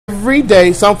every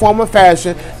day, some form of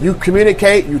fashion. You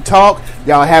communicate, you talk,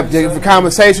 y'all have different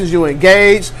conversations, you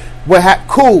engage.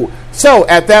 Cool. So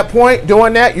at that point,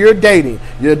 doing that, you're dating.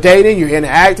 You're dating, you're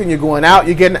interacting, you're going out,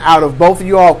 you're getting out of both of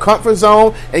you all comfort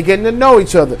zone and getting to know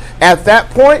each other. At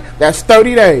that point, that's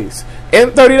 30 days.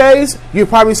 In 30 days, you've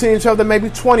probably seen each other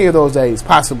maybe 20 of those days,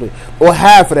 possibly, or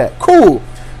half of that. Cool.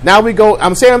 Now we go,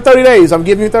 I'm saying 30 days, I'm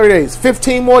giving you 30 days.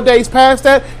 15 more days past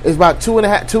that is about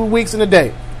 2 weeks in a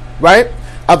day, right?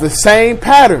 Of the same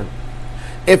pattern.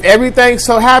 If everything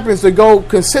so happens to go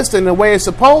consistent the way it's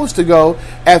supposed to go,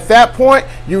 at that point,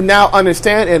 you now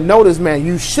understand and notice, man,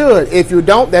 you should. If you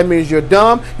don't, that means you're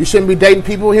dumb. You shouldn't be dating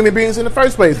people, human beings in the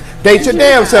first place. Date your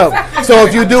damn self. So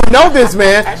if you do know this,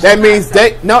 man, that means if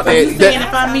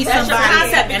I meet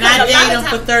somebody and I date them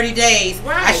for 30 days,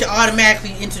 I should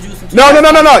automatically introduce them to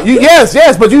No.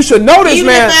 Yes, but you should know this, even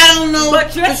man. Even if I don't know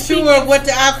for sure what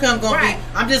the outcome going to be,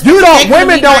 I'm just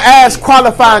women don't ask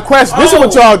qualifying questions. This is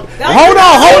what y'all, hold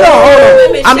on.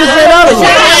 I'm just being honest.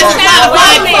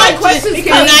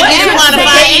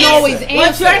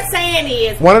 What you're saying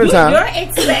is, one at a time, you're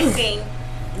expecting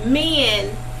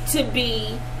men to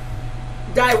be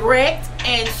direct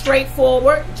and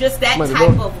straightforward, just that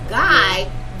type of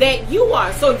guy that you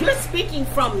are. So you're speaking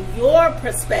from your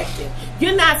perspective.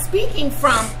 You're not speaking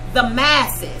from the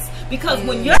masses. Because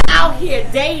when you're out here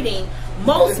dating,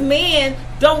 most men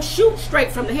don't shoot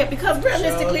straight from the hip, because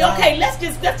realistically, okay, let's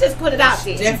just put it out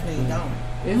there. Definitely don't.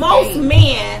 Most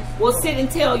men will sit and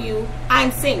tell you,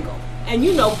 I'm single. And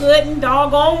you know good and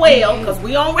doggone well, because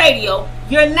we on radio,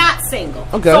 you're not single.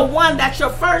 Okay. So one, that's your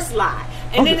first lie.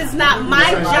 And it is not my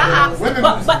job.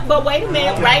 But wait a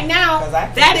minute, right now,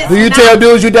 that is. Do you tell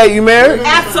dudes you date you married?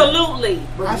 Absolutely.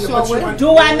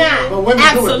 Do I not?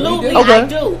 Absolutely, I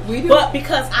do. But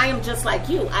because I am just like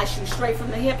you, I shoot straight from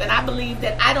the hip, and I believe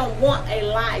that I don't want a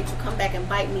lie to come back and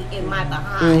bite me in my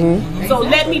behind. So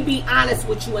let me be honest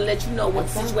with you and let you know what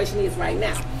the situation is right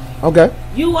now. Okay.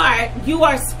 You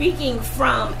are speaking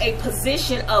from a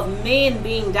position of men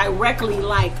being directly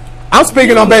like. I'm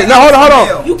speaking on base. No, hold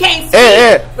on. You can't speak.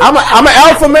 I'm an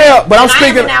alpha male, but I'm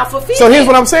speaking. I'm an alpha female. So here's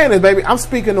what I'm saying is, baby, I'm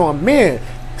speaking on men.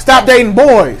 Stop dating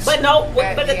boys. But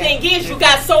the thing is, you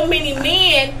got so many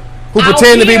men who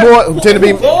pretend to be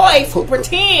boys, who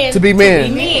pretend to be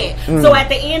men. So at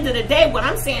the end of the day, what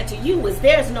I'm saying to you is,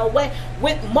 there's no way.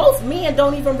 With most men,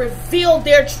 don't even reveal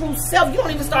their true self. You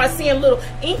don't even start seeing little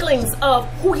inklings of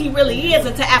who he really is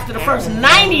until after the first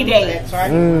 90 days.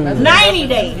 90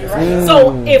 days.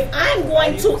 So if I'm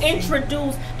going to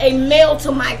introduce a male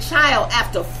to my child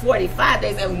after 45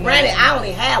 days, and granted, I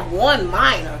only have one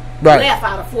minor left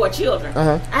out of 4 children.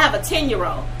 I have a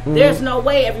 10-year-old. There's no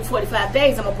way every 45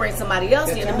 days I'm going to bring somebody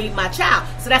else in to meet my child.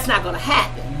 So that's not going to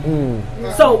happen.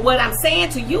 So what I'm saying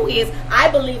to you is, I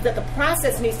believe that the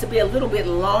process needs to be a little bit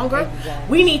longer.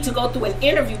 We need to go through an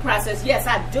interview process. Yes,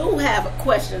 I do have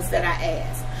questions that I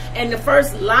ask. And the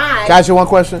first line... Can I ask you one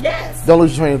question? Yes. Don't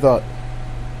lose your train of thought.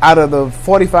 Out of the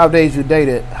 45 days you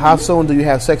dated, how soon do you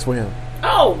have sex with him?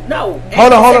 Oh, no.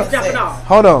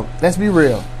 Hold on. Let's be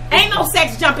real. Ain't no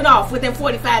sex jumping off within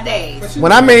 45 days.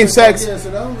 When I mean sex... So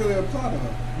that don't really apply to her.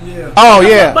 Yeah. Oh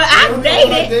yeah. But I've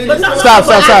dated. But no, stop.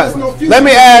 Let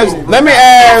me ask. Right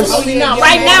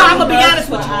now, I'm gonna be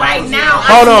honest with you. Right now,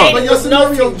 hold on.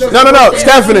 No.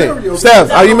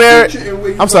 Steph, are you married?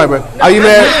 I'm sorry, bro. Are you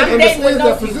married?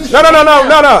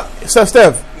 No. So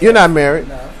Steph, you're not married.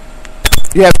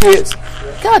 You have kids.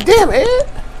 God damn it.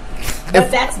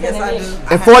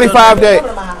 In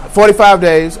 45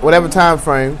 days, whatever time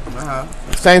frame,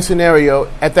 same scenario.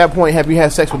 At that point, have you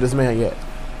had sex with this man yet?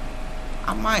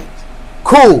 I might.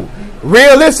 Cool.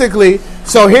 Realistically,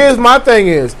 so here's my thing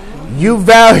is, you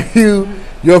value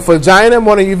your vagina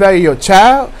more than you value your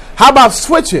child? How about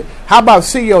switch it? How about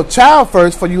see your child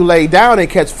first before you lay down and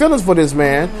catch feelings for this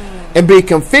man and be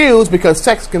confused, because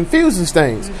sex confuses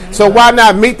things. So why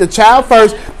not meet the child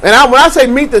first? And when I say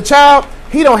meet the child,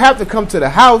 he don't have to come to the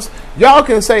house. Y'all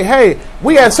can say, hey,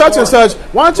 we at such and such.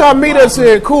 Why don't y'all meet us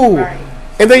here? Cool.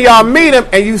 And then y'all meet him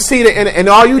and you see it, and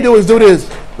all you do is do this.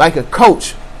 Like a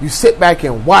coach, you sit back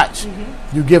and watch.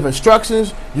 You give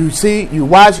instructions, you see, you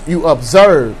watch, you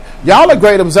observe. Y'all are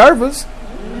great observers.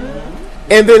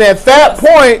 And then at that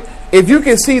point, if you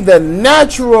can see the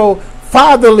natural,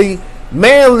 fatherly,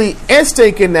 manly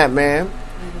instinct in that man,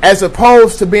 as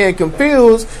opposed to being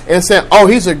confused and saying, oh,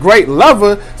 he's a great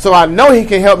lover, so I know he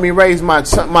can help me raise my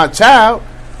child.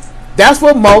 That's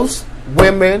what most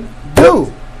women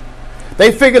do.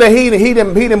 They figure that he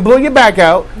done blew your back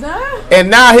out, and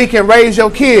now he can raise your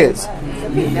kids.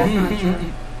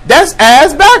 That's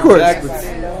ass backwards.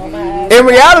 In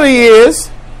reality is,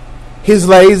 he's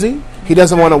lazy. He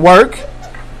doesn't want to work.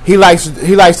 he likes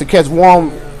to catch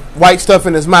warm white stuff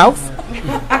in his mouth.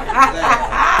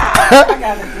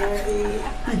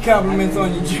 He compliments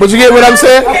on you. But you get what I'm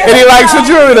saying? And he likes your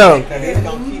jewelry though.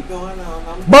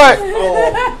 But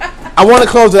I want to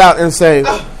close it out and say,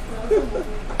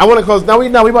 I want to close. No, we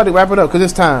about to wrap it up because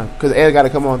it's time. Because Ed got to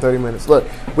come on 30 minutes. Look,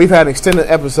 we've had an extended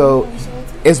episode.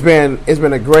 It's been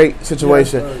a great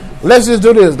situation. Let's just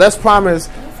do this. Let's promise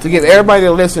to get everybody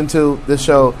to listen to the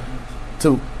show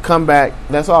to come back.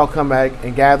 Let's all come back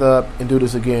and gather up and do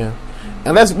this again.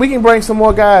 And we can bring some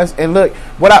more guys. And look,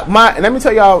 let me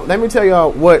tell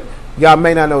y'all what y'all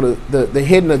may not know the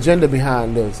hidden agenda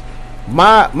behind this.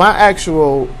 My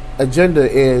actual agenda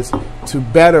is to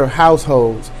better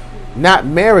households, not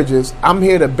marriages. I'm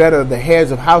here to better the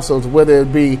heads of households, whether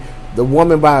it be the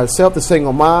woman by herself, the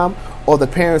single mom, or the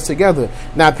parents together.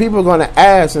 Now, people are going to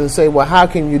ask and say, well, how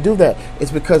can you do that?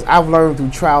 It's because I've learned through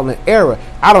trial and error.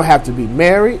 I don't have to be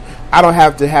married. I don't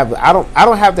have to have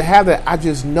that. I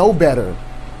just know better.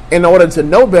 In order to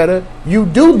know better, you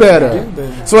do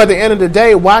better. So at the end of the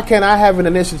day, why can't I have an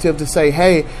initiative to say,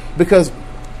 hey, because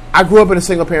I grew up in a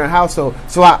single parent household,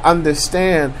 so I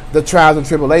understand the trials and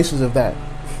tribulations of that.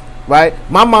 Right?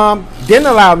 My mom didn't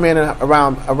allow men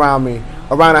around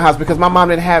the house because my mom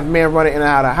didn't have men running in and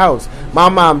out of the house. My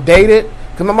mom dated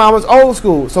because my mom was old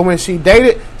school. So when she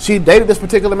dated this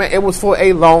particular man. It was for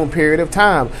a long period of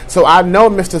time. So I know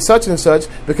Mr. Such and Such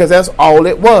because that's all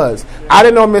it was. I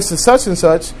didn't know Mr. Such and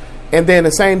Such, and then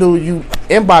the same dude you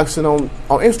inboxing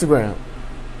on Instagram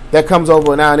that comes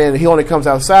over now and then. He only comes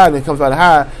outside and he comes out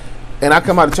high, and I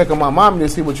come out to check on my mom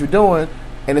and see what you're doing.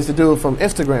 And it's the dude from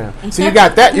Instagram. So you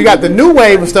got that. You got the new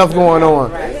wave of stuff going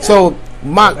on. So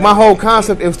my whole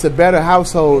concept is to better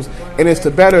households, and it's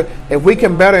to better, if we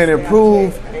can better and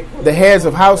improve the heads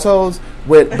of households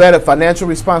with better financial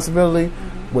responsibility,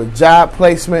 with job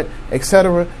placement,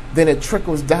 etc., then it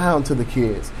trickles down to the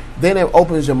kids. Then it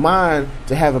opens your mind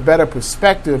to have a better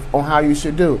perspective on how you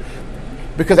should do.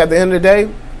 Because at the end of the day,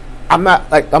 I'm not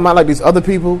like these other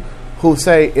people who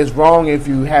say it's wrong if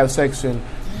you have sex in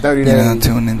 30 days,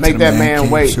 make that man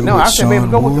wait. No, I said, baby,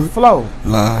 go with the flow.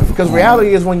 Because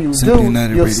reality is when you do,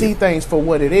 you'll see things for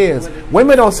what it is.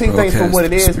 Women don't see things for what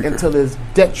it is until it's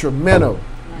detrimental.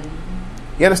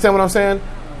 You understand what I'm saying?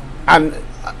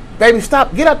 Baby,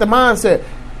 stop. Get out the mindset.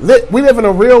 We live in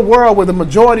a real world where the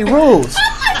majority rules.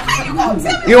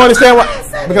 You understand what?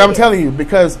 Because I'm telling you,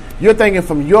 because you're thinking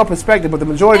from your perspective, but the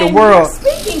majority of the world.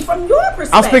 You're speaking from your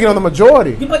perspective. I'm speaking on the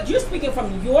majority. But you're speaking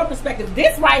from your perspective.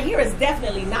 This right here is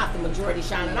definitely not the majority,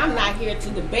 Sean, and I'm not here to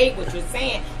debate what you're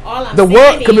saying. All I'm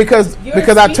saying is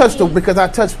because I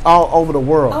touched all over the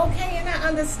world. Okay, and I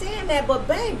understand that, but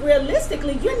babe,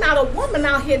 realistically, you're not a woman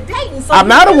out here dating. So I'm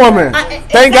not a woman.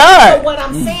 Thank God. So what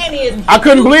I'm saying is, I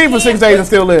couldn't bleed for 6 days and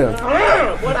still live.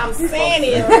 What I'm saying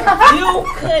is, you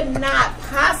could not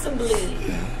possibly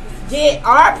get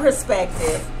our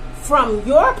perspective from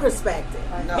your perspective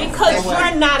because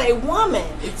you're not a woman.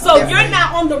 So you're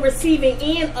not on the receiving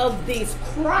end of these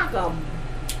crock of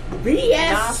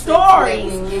BS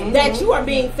stories that you are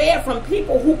being fed from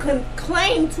people who can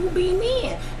claim to be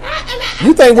men.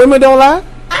 You think women don't lie?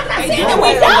 I'm not saying that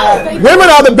we don't. Women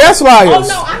are the best liars. Oh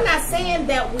no, I'm not saying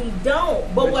that we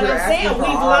don't. But what I'm saying, we've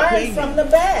learned from the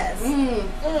best.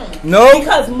 No,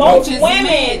 because most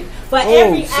women, for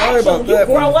every action, you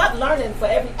grow up learning. For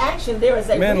every action, there is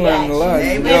a reaction.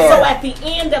 And so, at the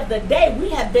end of the day, we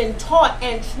have been taught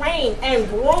and trained and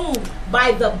groomed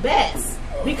by the best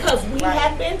because we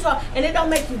have been taught, and it don't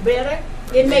make you better.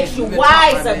 It makes you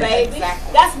wiser, baby.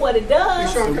 Exactly. That's what it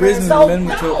does. The reason men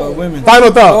were taught by women. Final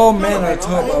thought. All men are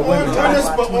taught by women.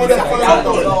 I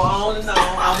go on and on.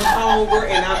 I was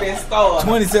hungry and I've been starved.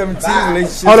 2017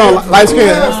 relationship. Hold on, light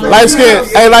skin.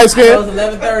 Hey, light skin. It was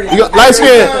 11:30. Light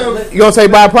skin. You gonna say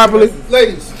bye properly?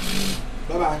 Ladies,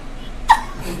 bye-bye.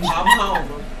 I'm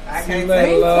hungry. I can't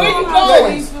say. Where you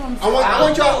going? I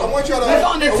want y'all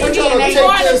to take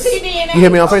this. You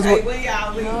hear me on Facebook?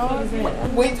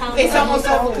 It's almost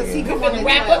over because he could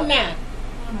wrap up now.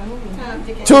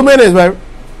 2 minutes, baby.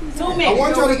 2 minutes. I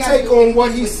want y'all to take on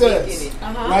what he says.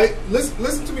 Right?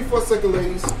 Listen to me for a second,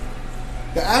 ladies.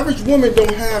 The average woman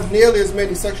don't have nearly as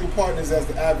many sexual partners as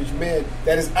the average man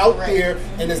that is out there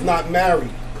and is not married.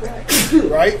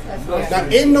 Right? Now,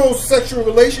 in those sexual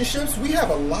relationships, we have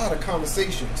a lot of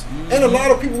conversations. And a lot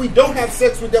of people we don't have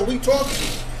sex with that we talk to.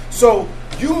 So,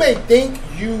 you may think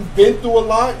you've been through a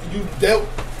lot. You've dealt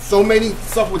so many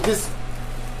stuff with this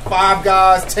 5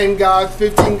 guys, 10 guys,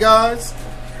 15 guys.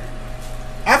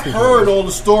 I've heard all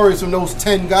the stories from those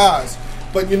 10 guys.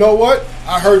 But you know what?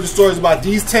 I heard the stories about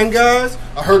these 10 guys.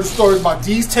 I heard the stories about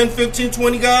these 10, 15,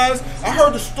 20 guys. I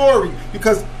heard the story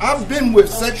because I've been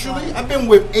with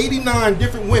 89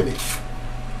 different women.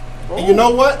 And you know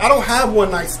what? I don't have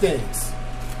one night stands.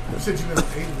 You said you got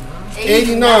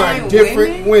 89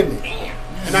 different women.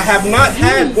 And I have not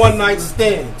had one night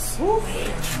stands.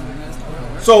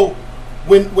 So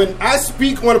when I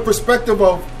speak on a perspective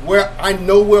of where I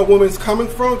know where a woman's coming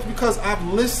from, it's because I've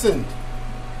listened.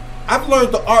 I've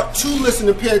learned the art to listen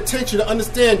and pay attention to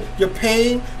understand your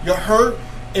pain, your hurt,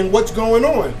 and what's going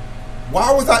on.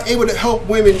 Why was I able to help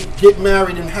women get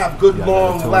married and have good,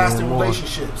 long-lasting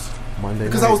relationships?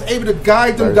 Because I was able to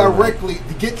guide them directly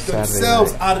to get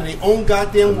themselves out of their own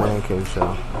goddamn way.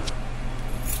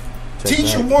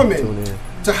 Teach a woman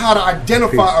to how to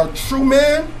identify a true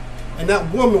man, and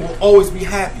that woman will always be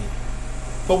happy.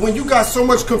 But when you got so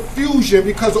much confusion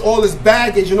because of all this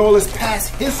baggage and all this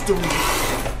past history,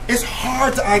 it's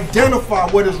hard to identify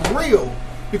what is real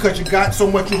because you got so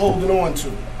much you're holding on to.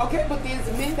 Okay, but there's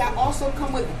men that also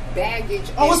come with baggage.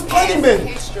 Oh, there's plenty men.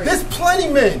 There's plenty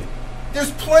men.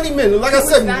 There's plenty men. Like I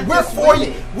said,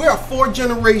 we're 4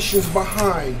 generations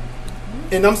behind.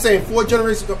 And I'm saying 4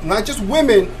 generations, not just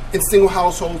women in single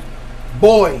households,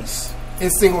 boys in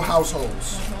single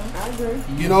households. I agree.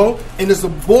 You know, and as a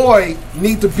boy,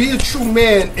 need to be a true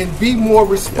man and be more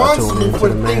responsible for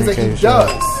the things that he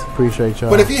does. Appreciate y'all.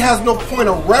 But if he has no point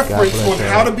of reference on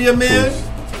how to be a man,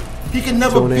 he can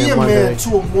never be a man to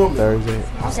a woman. Thursday,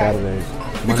 Saturday.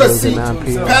 Because see,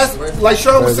 past, like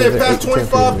Sean was saying, past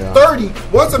 25, 30,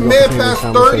 once a man past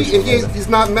 30 and he's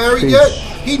not married yet,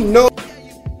 he knows